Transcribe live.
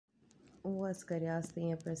What's good, y'all? It's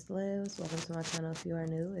the Empress Lives. Welcome to my channel if you are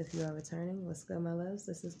new. If you are returning, what's good, my loves?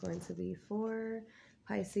 This is going to be for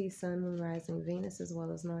Pisces, Sun, Moon, Rising, Venus, as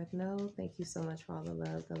well as North Node. Thank you so much for all the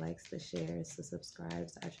love, the likes, the shares, the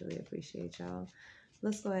subscribes. I truly appreciate y'all.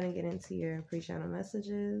 Let's go ahead and get into your pre-channel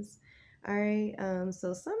messages. All right,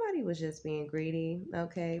 so somebody was just being greedy,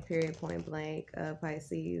 okay, period, point blank,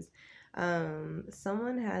 Pisces.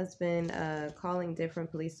 Someone has been calling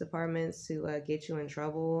different police departments to get you in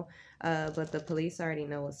trouble, but the police already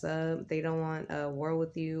know what's up. They don't want a war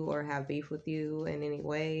with you or have beef with you in any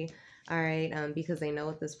way. All right, because they know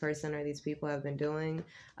what this person or these people have been doing.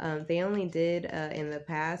 They only did in the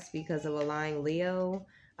past because of a lying Leo.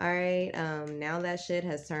 All right, now that shit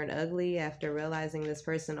has turned ugly after realizing this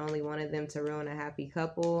person only wanted them to ruin a happy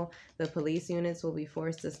couple. The police units will be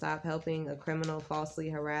forced to stop helping a criminal falsely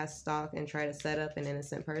harass, stalk, and try to set up an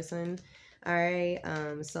innocent person. All right,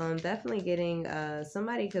 so I'm definitely getting,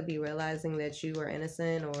 somebody could be realizing that you were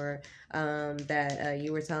innocent, or that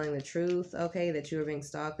you were telling the truth, okay, that you were being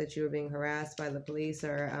stalked, that you were being harassed by the police,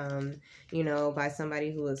 or, you know, by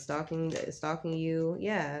somebody who was stalking you.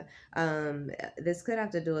 Yeah, this could have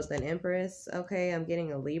to do with an Empress, okay. I'm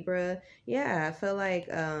getting a Libra. Yeah, I feel like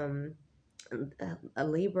a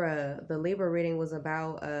Libra, the Libra reading was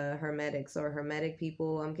about hermetics or hermetic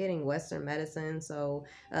people. I'm getting Western medicine, so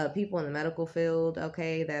people in the medical field,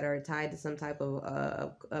 okay, that are tied to some type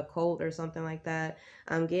of occult or something like that.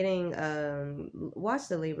 I'm getting watch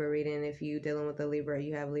the Libra reading if you dealing with the Libra,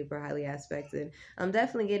 you have Libra highly aspected. I'm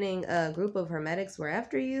definitely getting a group of hermetics were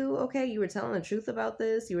after you, okay. You were telling the truth about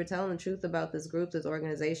this. You were telling the truth about this group, this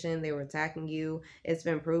organization. They were attacking you. It's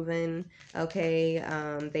been proven, okay.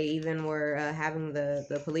 They even were having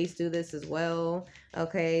the police do this as well,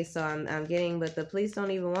 okay. So I'm getting, but the police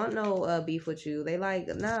don't even want no beef with you. They like,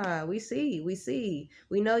 nah, we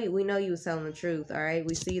know you was telling the truth. All right,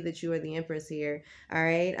 we see that you are the Empress here. All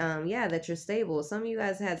right, yeah, that you're stable. Some of you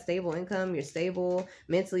guys had stable income. You're stable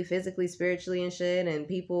mentally, physically, spiritually, and shit, and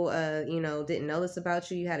people you know, didn't know this about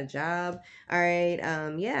you. You had a job. All right,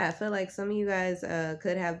 yeah, I feel like some of you guys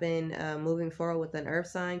could have been moving forward with an earth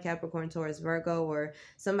sign, Capricorn, Taurus, Virgo, or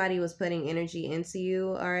somebody was putting energy into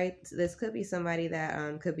you. All right, this could be somebody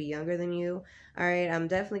that could be younger than you. All right, I'm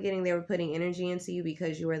definitely getting they were putting energy into you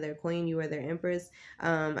because you were their queen, you were their Empress.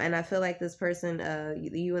 And I feel like this person,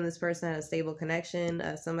 you and this person had a stable connection.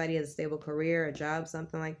 Somebody has a stable career, a job,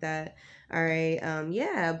 something like that. All right,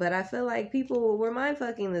 yeah, but I feel like people were mind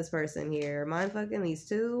fucking this person here, mind fucking these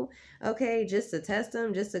two, okay, just to test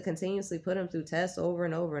them, just to continuously put them through tests over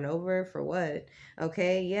and over and over. For what?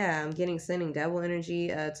 Okay, yeah, I'm getting sending devil energy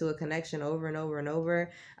to a connection over and over and over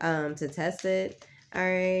to test it. All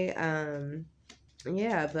right,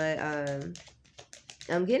 yeah, but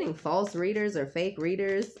I'm getting false readers or fake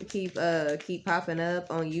readers keep popping up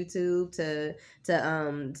on YouTube to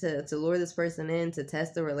lure this person in to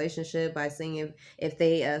test the relationship by seeing if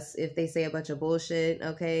they say a bunch of bullshit,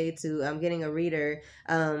 okay. To I'm getting a reader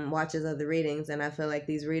watches other readings, and I feel like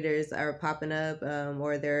these readers are popping up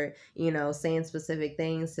or they're, you know, saying specific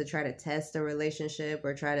things to try to test a relationship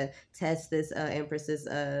or try to test this Empress's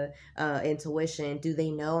intuition. Do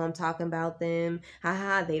they know I'm talking about them?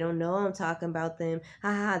 Haha, they don't know I'm talking about them.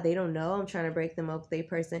 Haha, they don't know I'm trying to break them up with a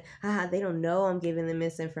person. Haha, they don't know I'm giving them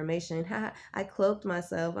misinformation. Haha, I cloaked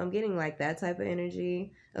myself. I'm getting like that type of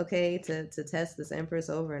energy, okay, to test this Empress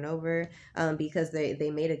over and over because they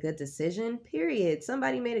made a good decision, period.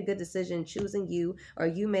 Somebody made a good decision choosing you, or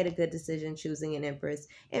you made a good decision choosing an Empress,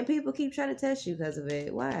 and people keep trying to test you because of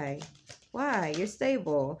it. Why? Why? You're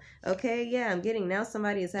stable. Okay, yeah, I'm getting now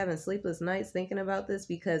somebody is having sleepless nights thinking about this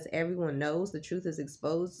because everyone knows the truth is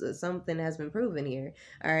exposed. Something has been proven here.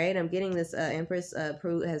 All right, I'm getting this Empress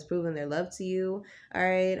has proven their love to you. All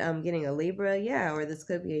right, I'm getting a Libra, yeah, or this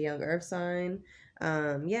could be a young earth sign.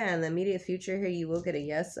 Yeah, in the immediate future here, you will get a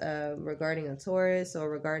yes regarding a Taurus or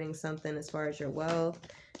regarding something as far as your wealth,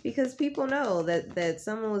 because people know that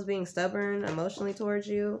someone was being stubborn emotionally towards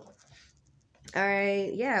you. All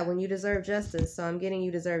right, yeah, when you deserve justice. So I'm getting you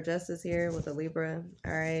deserve justice here with a Libra.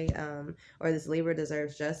 All right, or this Libra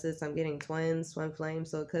deserves justice. I'm getting twins, twin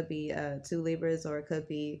flames. So it could be two Libras, or it could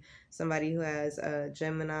be somebody who has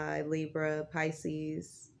Gemini, Libra,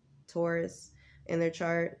 Pisces, Taurus in their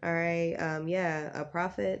chart. All right, yeah, a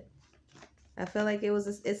prophet. I feel like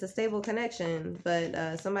it's a stable connection,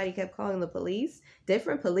 but somebody kept calling the police,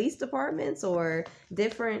 different police departments or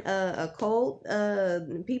different occult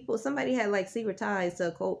people. Somebody had like secret ties to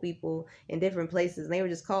occult people in different places, and they were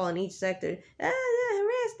just calling each sector,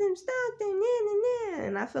 harass them, stalk them, nah, nah, nah.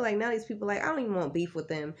 And I feel like now these people like, I don't even want beef with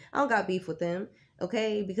them. I don't got beef with them.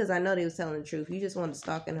 Okay, because I know they was telling the truth. You just wanted to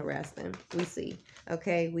stalk and harass them. We see.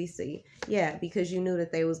 Okay, we see. Yeah, because you knew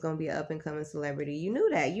that they was going to be an up-and-coming celebrity. You knew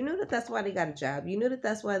that. You knew that that's why they got a job. You knew that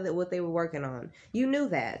that's why what they were working on. You knew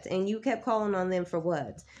that. And you kept calling on them for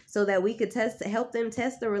what? So that we could help them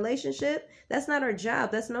test the relationship? That's not our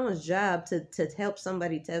job. That's no one's job to help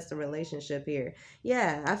somebody test a relationship here.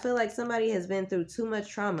 Yeah, I feel like somebody has been through too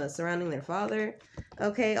much trauma surrounding their father.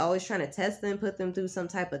 Okay, always trying to test them, put them through some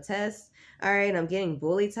type of test. All right, I'm getting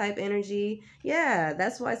bully type energy. Yeah,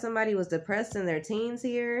 that's why somebody was depressed in their teens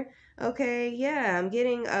here. Okay, yeah, I'm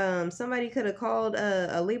getting somebody could have called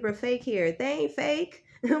a Libra fake here. They ain't fake.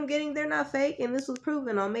 I'm getting they're not fake, and this was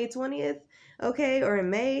proven on May 20th. Okay, or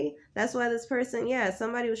in May. That's why this person, yeah,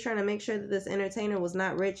 somebody was trying to make sure that this entertainer was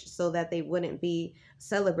not rich so that they wouldn't be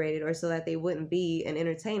celebrated or so that they wouldn't be an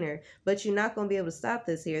entertainer. But you're not going to be able to stop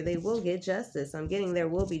this here. They will get justice. I'm getting there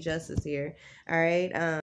will be justice here. All right.